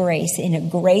His grace in a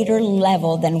greater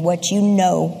level than what you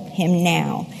know Him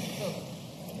now,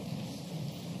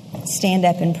 stand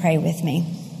up and pray with me.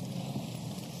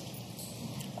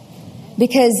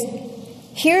 Because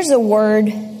here's a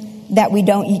word that we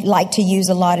don't like to use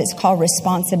a lot. It's called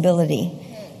responsibility.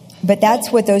 But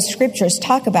that's what those scriptures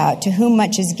talk about. To whom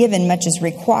much is given, much is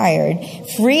required.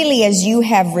 Freely as you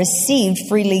have received,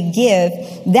 freely give.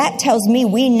 That tells me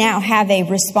we now have a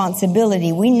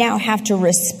responsibility. We now have to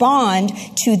respond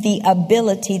to the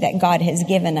ability that God has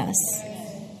given us.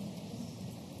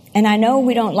 And I know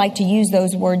we don't like to use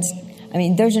those words. I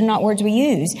mean, those are not words we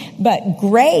use. But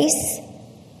grace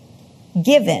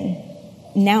given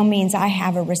now means I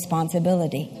have a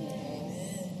responsibility.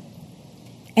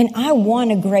 And I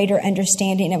want a greater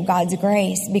understanding of God's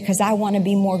grace because I want to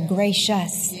be more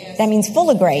gracious. That means full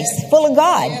of grace, full of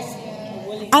God.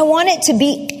 I want it to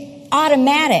be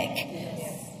automatic.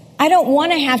 I don't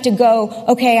want to have to go,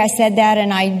 okay, I said that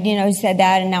and I, said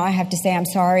that and now I have to say I'm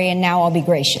sorry and now I'll be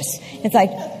gracious. It's like,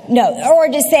 no. Or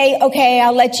just say, okay,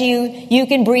 I'll let you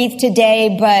can breathe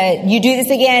today, but you do this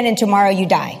again and tomorrow you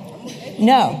die.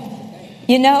 No.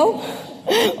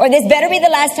 Or this better be the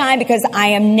last time because I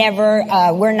am never,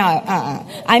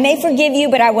 I may forgive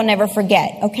you, but I will never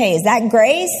forget. Okay, is that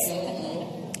grace?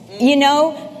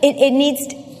 It needs,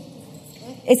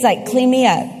 it's like, clean me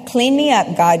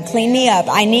up, God, clean me up.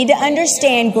 I need to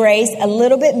understand grace a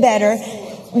little bit better.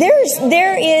 There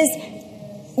is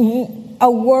a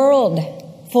world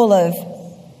full of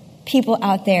people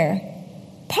out there,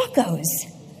 Pacos,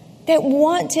 that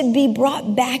want to be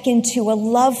brought back into a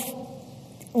love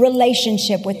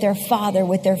relationship with their Father,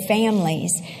 with their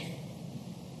families.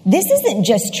 This isn't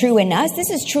just true in us. This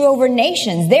is true over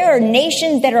nations. There are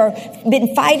nations that are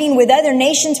been fighting with other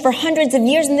nations for hundreds of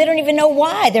years and they don't even know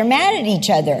why. They're mad at each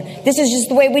other. This is just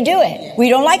the way we do it. We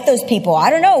don't like those people. I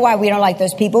don't know why we don't like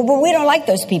those people, but we don't like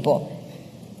those people.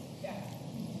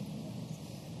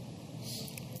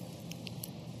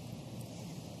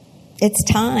 It's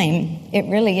time. It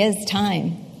really is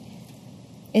time.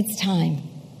 It's time.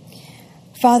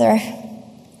 Father,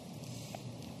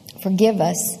 forgive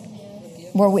us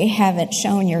where we haven't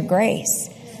shown your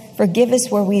grace. Forgive us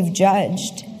where we've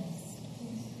judged.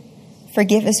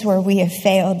 Forgive us where we have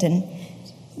failed in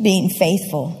being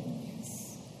faithful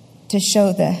to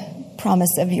show the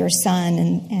promise of your Son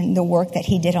and the work that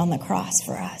He did on the cross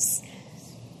for us.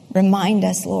 Remind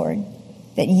us, Lord,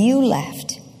 that you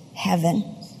left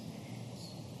heaven.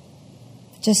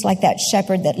 Just like that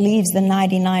shepherd that leaves the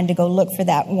 99 to go look for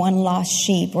that one lost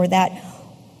sheep, or that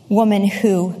woman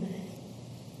who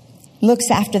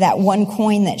looks after that one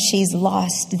coin that she's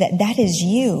lost, that is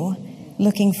you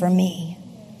looking for me.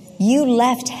 You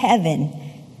left heaven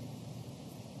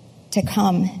to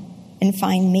come and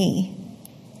find me,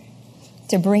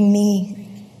 to bring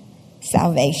me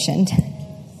salvation,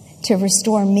 to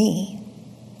restore me.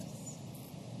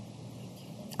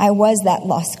 I was that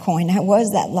lost coin. I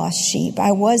was that lost sheep.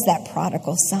 I was that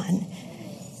prodigal son.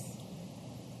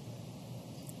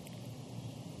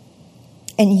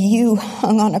 And you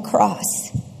hung on a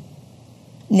cross,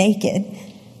 naked,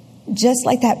 just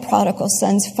like that prodigal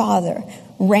son's father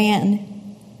ran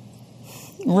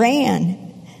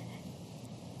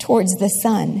towards the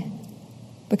son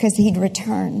because he'd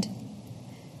returned.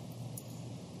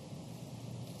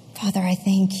 Father, I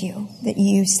thank you that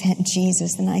you sent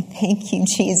Jesus, and I thank you,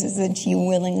 Jesus, that you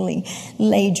willingly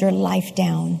laid your life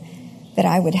down that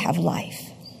I would have life.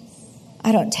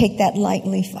 I don't take that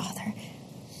lightly, Father.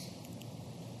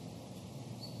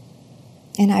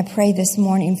 And I pray this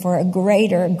morning for a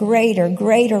greater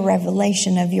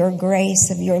revelation of your grace,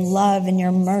 of your love and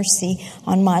your mercy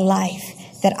on my life,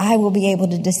 that I will be able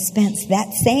to dispense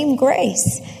that same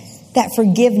grace, that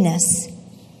forgiveness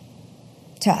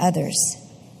to others.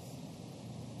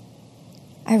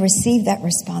 I receive that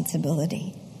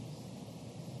responsibility.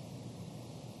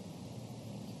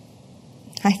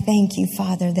 I thank you,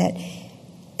 Father, that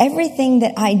everything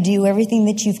that I do, everything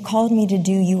that you've called me to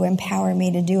do, you empower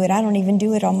me to do it. I don't even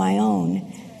do it on my own.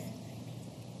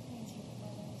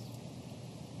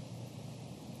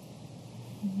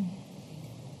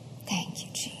 Thank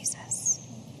you, Jesus.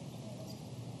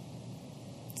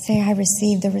 Say, I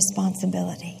receive the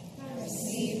responsibility. I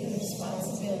receive the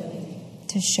responsibility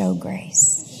to show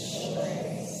grace.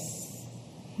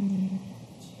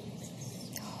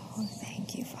 Oh,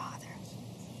 thank you, Father.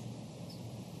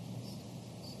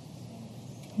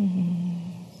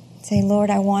 Say, Lord,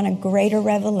 I want a greater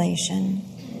revelation,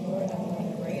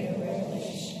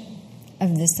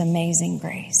 of this amazing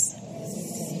grace.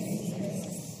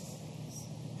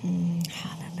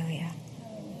 Hallelujah.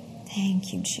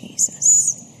 Thank you,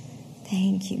 Jesus.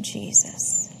 Thank you,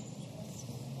 Jesus.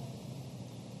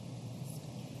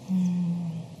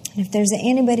 And if there's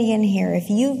anybody in here,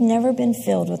 if you've never been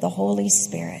filled with the Holy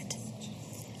Spirit,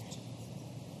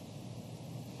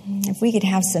 if we could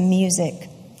have some music,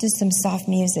 just some soft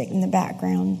music in the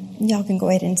background. Y'all can go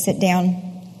ahead and sit down.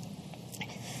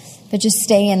 But just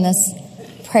stay in this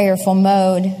prayerful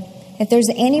mode. If there's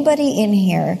anybody in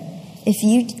here, if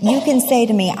you can say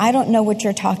to me, I don't know what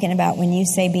you're talking about when you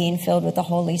say being filled with the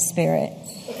Holy Spirit.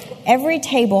 Every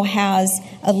table has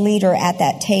a leader at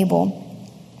that table.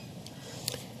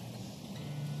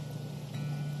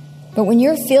 But when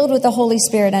you're filled with the Holy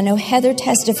Spirit, I know Heather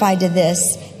testified to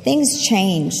this, things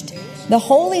changed. The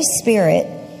Holy Spirit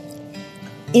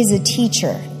is a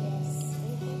teacher.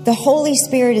 The Holy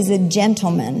Spirit is a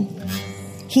gentleman.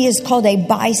 He is called a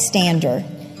bystander.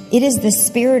 It is the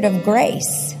Spirit of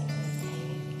grace.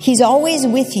 He's always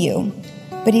with you,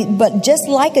 but just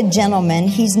like a gentleman,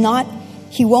 he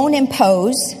won't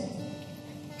impose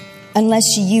unless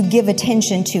you give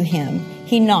attention to him.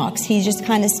 He knocks. He's just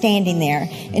kind of standing there.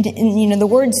 And the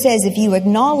word says if you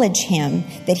acknowledge him,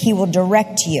 that he will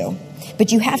direct you.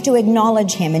 But you have to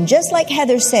acknowledge him. And just like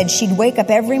Heather said, she'd wake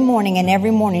up every morning, and every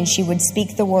morning she would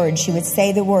speak the word. She would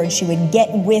say the word. She would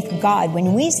get with God.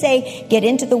 When we say get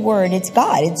into the word, it's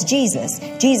God. It's Jesus.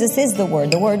 Jesus is the word.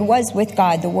 The word was with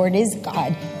God. The word is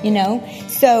God.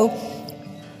 So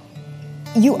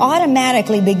you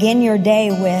automatically begin your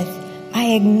day with,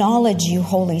 I acknowledge you,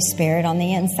 Holy Spirit, on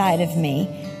the inside of me.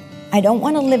 I don't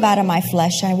want to live out of my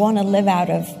flesh. I want to live out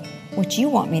of what you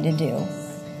want me to do.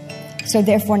 So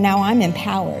therefore, now I'm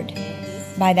empowered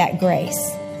by that grace.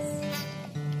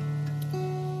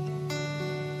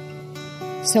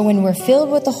 So when we're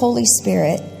filled with the Holy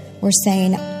Spirit, we're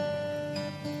saying,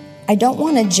 I don't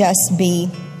want to just be,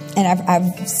 and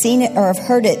I've seen it or I've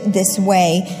heard it this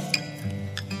way.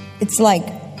 It's like,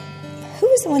 who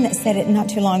was the one that said it not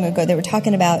too long ago? They were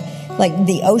talking about like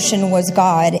the ocean was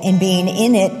God, and being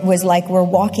in it was like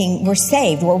we're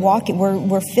saved,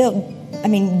 we're filled. I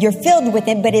mean, you're filled with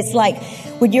it, but it's like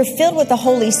when you're filled with the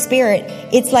Holy Spirit,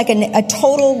 it's like a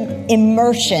total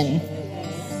immersion.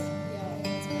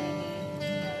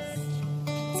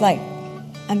 It's like,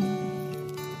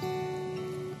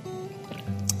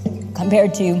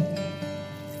 compared to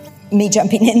me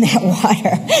jumping in that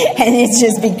water, and it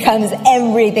just becomes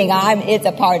everything. It's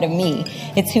a part of me.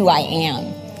 It's who I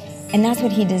am. And that's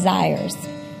what he desires.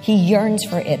 He yearns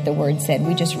for it, the word said.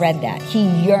 We just read that. He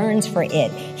yearns for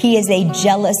it. He is a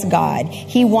jealous God.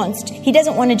 He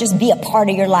doesn't want to just be a part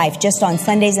of your life just on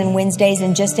Sundays and Wednesdays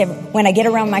and just when I get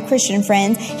around my Christian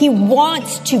friends. He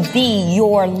wants to be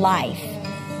your life.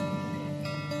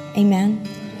 Amen.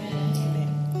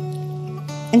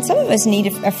 And some of us need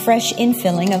a fresh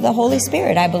infilling of the Holy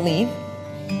Spirit, I believe.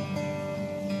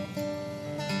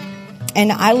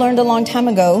 And I learned a long time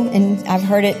ago, and I've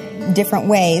heard it different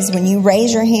ways. When you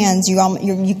raise your hands, you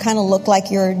kind of look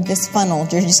like you're this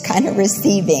funneled. You're just kind of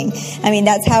receiving. I mean,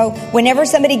 that's how, whenever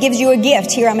somebody gives you a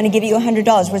gift, here, I'm going to give you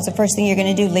 $100. What's the first thing you're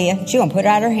going to do, Leah? She's going to put it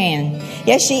out her hand.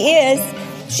 Yes, she is.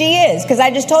 She is. Because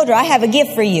I just told her, I have a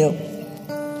gift for you.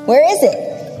 Where is it?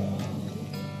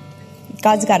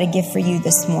 God's got a gift for you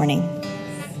this morning.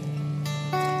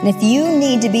 And if you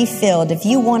need to be filled, if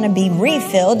you want to be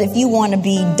refilled, if you want to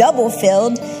be double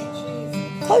filled,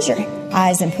 close your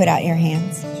eyes and put out your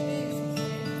hands.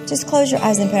 Just close your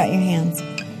eyes and put out your hands.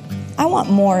 I want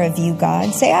more of you,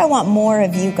 God. Say, I want more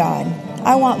of you, God.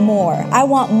 I want more. I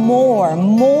want more.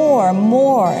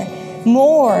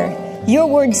 Your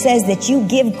word says that you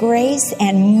give grace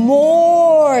and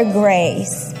more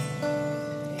grace.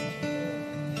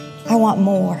 I want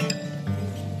more.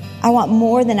 I want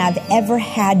more than I've ever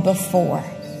had before.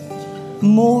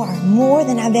 More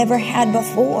than I've ever had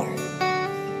before.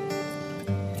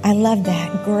 I love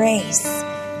that. Grace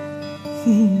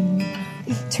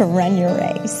to run your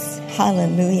race.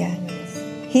 Hallelujah.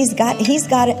 He's got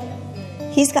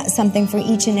something for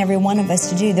each and every one of us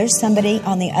to do. There's somebody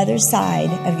on the other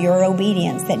side of your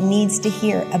obedience that needs to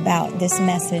hear about this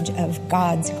message of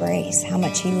God's grace, how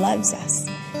much He loves us.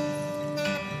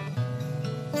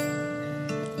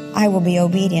 I will be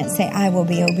obedient. Say, I will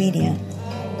be obedient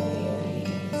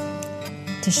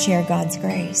to share God's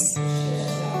grace.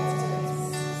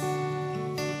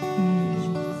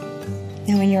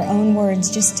 Now, in your own words,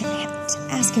 just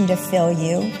ask Him to fill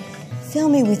you. Fill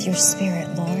me with your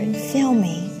Spirit, Lord. Fill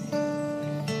me.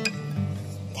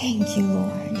 Thank you,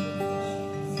 Lord.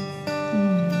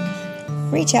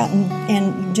 Reach out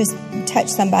and just touch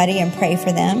somebody and pray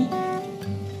for them.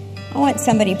 I want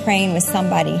somebody praying with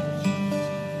somebody.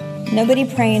 Nobody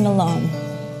praying alone.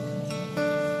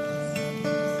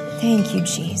 Thank you,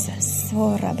 Jesus.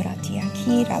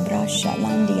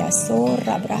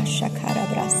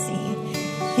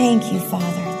 Thank you,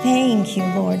 Father. Thank you,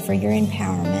 Lord, for your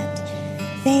empowerment.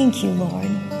 Thank you, Lord.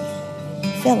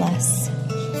 Fill us.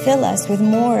 Fill us with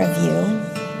more of you.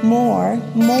 More,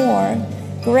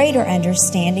 greater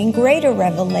understanding, greater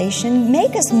revelation.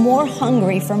 Make us more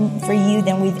hungry for you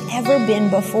than we've ever been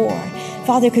before.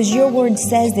 Father, because your word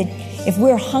says that if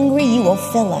we're hungry, you will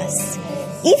fill us.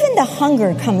 Even the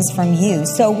hunger comes from you.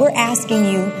 So we're asking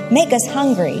you, make us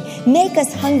hungry. Make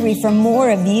us hungry for more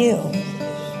of you.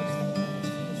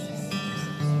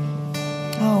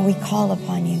 Oh, we call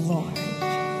upon you, Lord.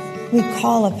 We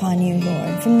call upon you,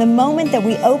 Lord. From the moment that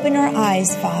we open our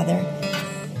eyes, Father,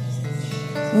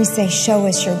 we say, show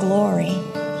us your glory,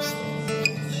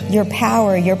 your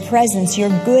power, your presence, your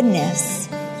goodness.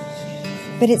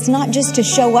 But it's not just to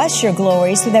show us your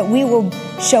glory so that we will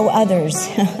show others.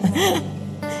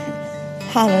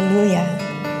 Hallelujah.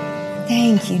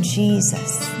 Thank you,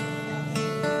 Jesus.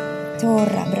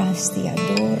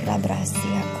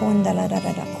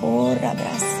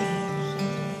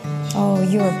 Oh,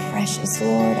 you are precious,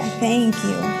 Lord. I thank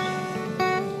you.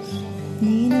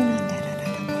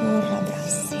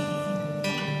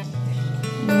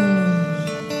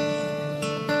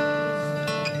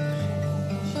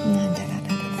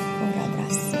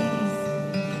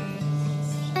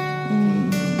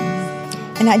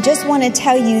 And I just want to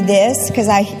tell you this because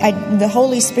the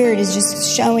Holy Spirit is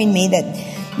just showing me that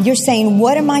you're saying,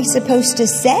 what am I supposed to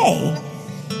say?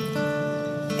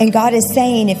 And God is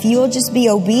saying, if you'll just be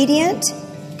obedient,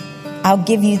 I'll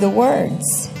give you the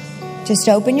words. Just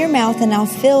open your mouth and I'll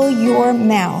fill your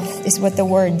mouth, is what the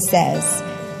word says.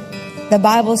 The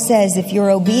Bible says, if you're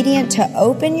obedient to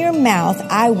open your mouth,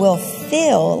 I will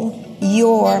fill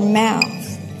your mouth.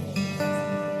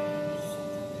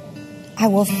 I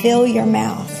will fill your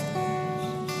mouth.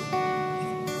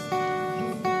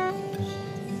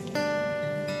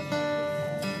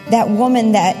 That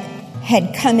woman that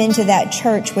had come into that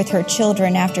church with her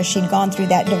children after she'd gone through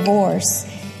that divorce,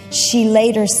 she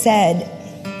later said,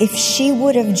 if she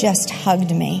would have just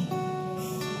hugged me,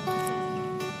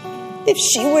 if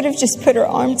she would have just put her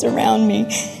arms around me,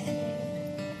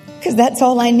 because that's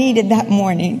all I needed that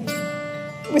morning,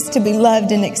 was to be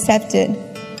loved and accepted.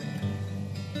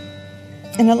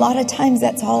 And a lot of times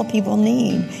that's all people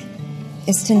need,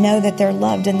 is to know that they're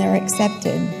loved and they're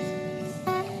accepted,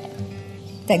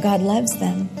 that God loves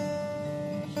them.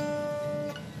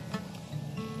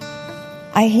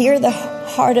 I hear the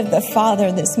heart of the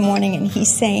Father this morning, and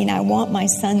He's saying, I want my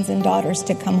sons and daughters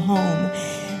to come home.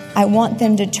 I want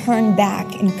them to turn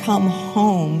back and come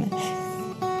home.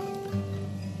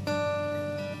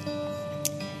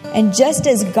 And just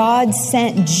as God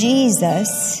sent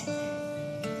Jesus,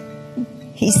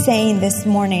 He's saying this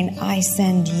morning, I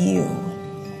send you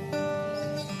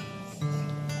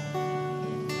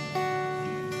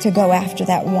to go after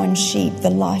that one sheep, the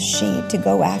lost sheep, to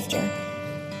go after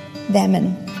them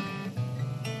and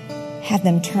have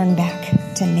them turn back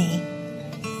to me.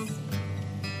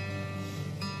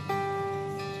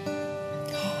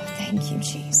 Oh, thank you,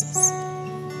 Jesus.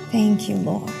 Thank you,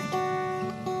 Lord.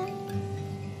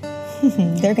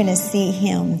 They're going to see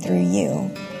Him through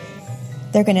you.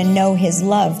 They're going to know His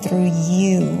love through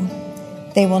you.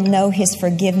 They will know His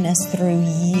forgiveness through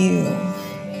you.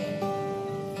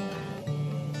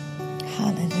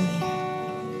 Hallelujah.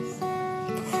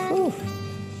 Whew.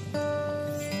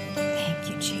 Thank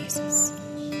you, Jesus.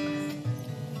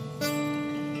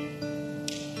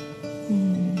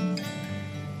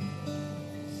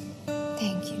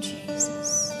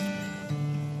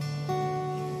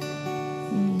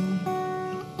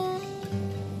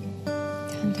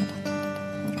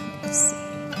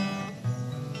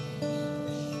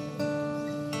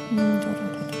 Thank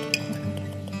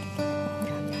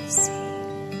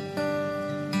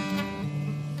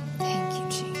you,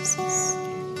 Jesus.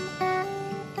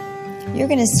 You're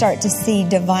going to start to see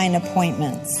divine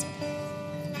appointments.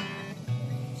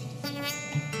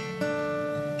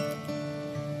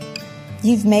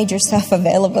 You've made yourself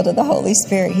available to the Holy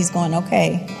Spirit. He's going,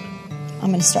 okay, I'm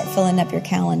going to start filling up your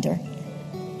calendar.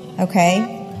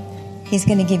 Okay? He's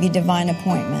going to give you divine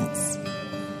appointments.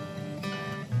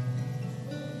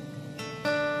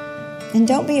 And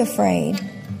don't be afraid,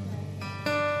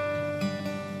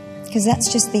 because that's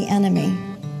just the enemy.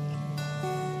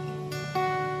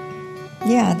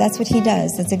 Yeah, that's what he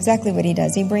does. That's exactly what he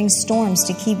does. He brings storms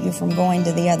to keep you from going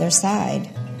to the other side,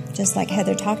 just like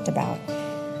Heather talked about.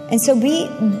 And so be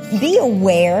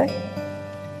aware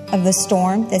of the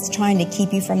storm that's trying to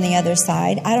keep you from the other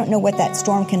side. I don't know what that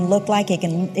storm can look like. It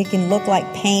can look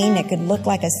like pain. It could look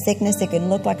like a sickness. It can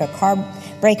look like a car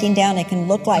breaking down. It can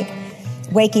look like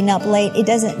waking up late.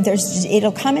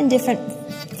 It'll come in different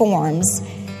forms.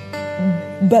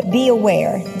 But be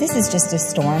aware. This is just a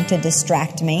storm to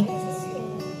distract me.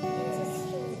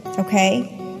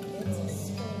 Okay?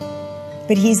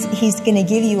 But he's going to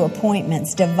give you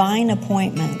appointments, divine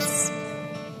appointments.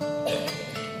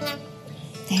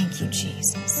 Thank you,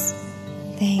 Jesus.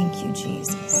 Thank you,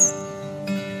 Jesus.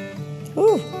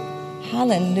 Ooh,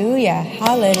 hallelujah,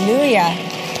 hallelujah.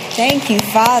 Thank you,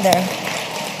 Father.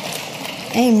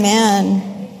 Amen.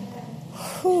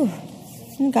 Whew.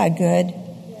 Isn't God good?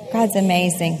 God's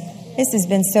amazing. This has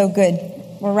been so good.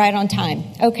 We're right on time.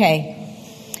 Okay.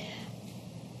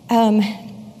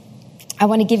 I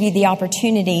want to give you the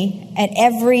opportunity. At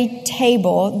every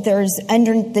table,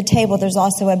 under the table, there's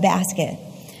also a basket.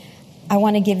 I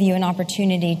want to give you an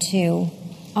opportunity to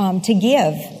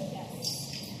give.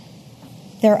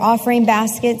 There are offering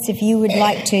baskets if you would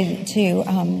like to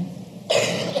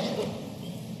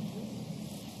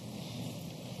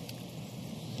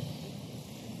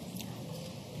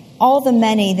all the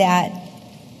money that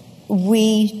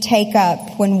we take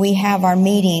up when we have our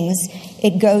meetings,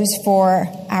 it goes for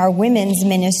our women's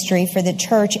ministry for the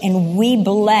church, and we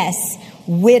bless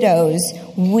widows.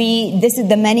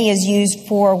 The money is used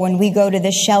for when we go to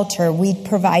the shelter. We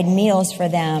provide meals for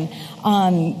them.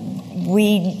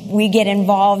 We get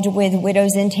involved with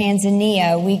widows in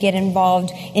Tanzania. We get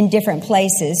involved in different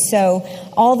places. So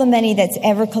all the money that's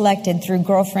ever collected through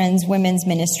Girlfriends Women's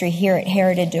Ministry here at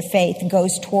Heritage of Faith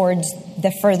goes towards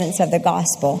the furtherance of the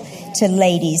gospel to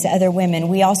ladies, other women.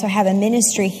 We also have a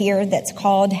ministry here that's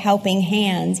called Helping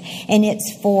Hands, and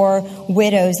it's for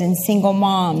widows and single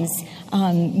moms.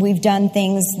 We've done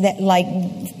things that like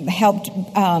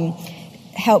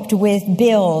helped with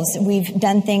bills. We've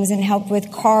done things and helped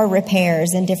with car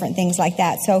repairs and different things like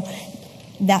that. So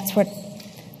that's what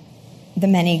the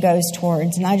money goes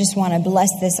towards. And I just want to bless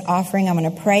this offering. I'm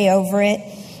going to pray over it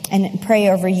and pray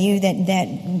over you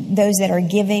that those that are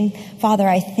giving. Father,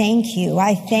 I thank you.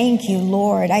 I thank you,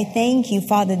 Lord. I thank you,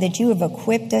 Father, that you have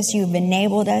equipped us. You have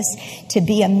enabled us to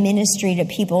be a ministry to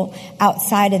people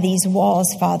outside of these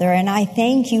walls, Father. And I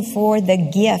thank you for the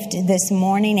gift this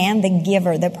morning and the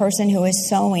giver, the person who is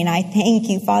sowing. I thank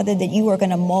you, Father, that you are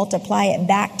going to multiply it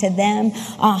back to them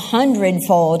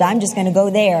 100-fold. I'm just going to go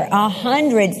there.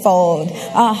 100-fold,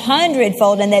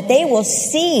 100-fold, and that they will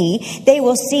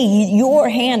see your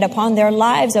hand upon their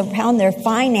lives, upon their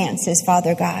finances,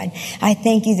 Father God. I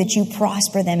thank you that you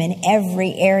prosper them in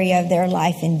every area of their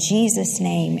life. In Jesus'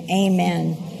 name,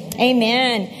 amen.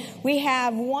 Amen. We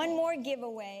have one more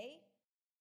giveaway.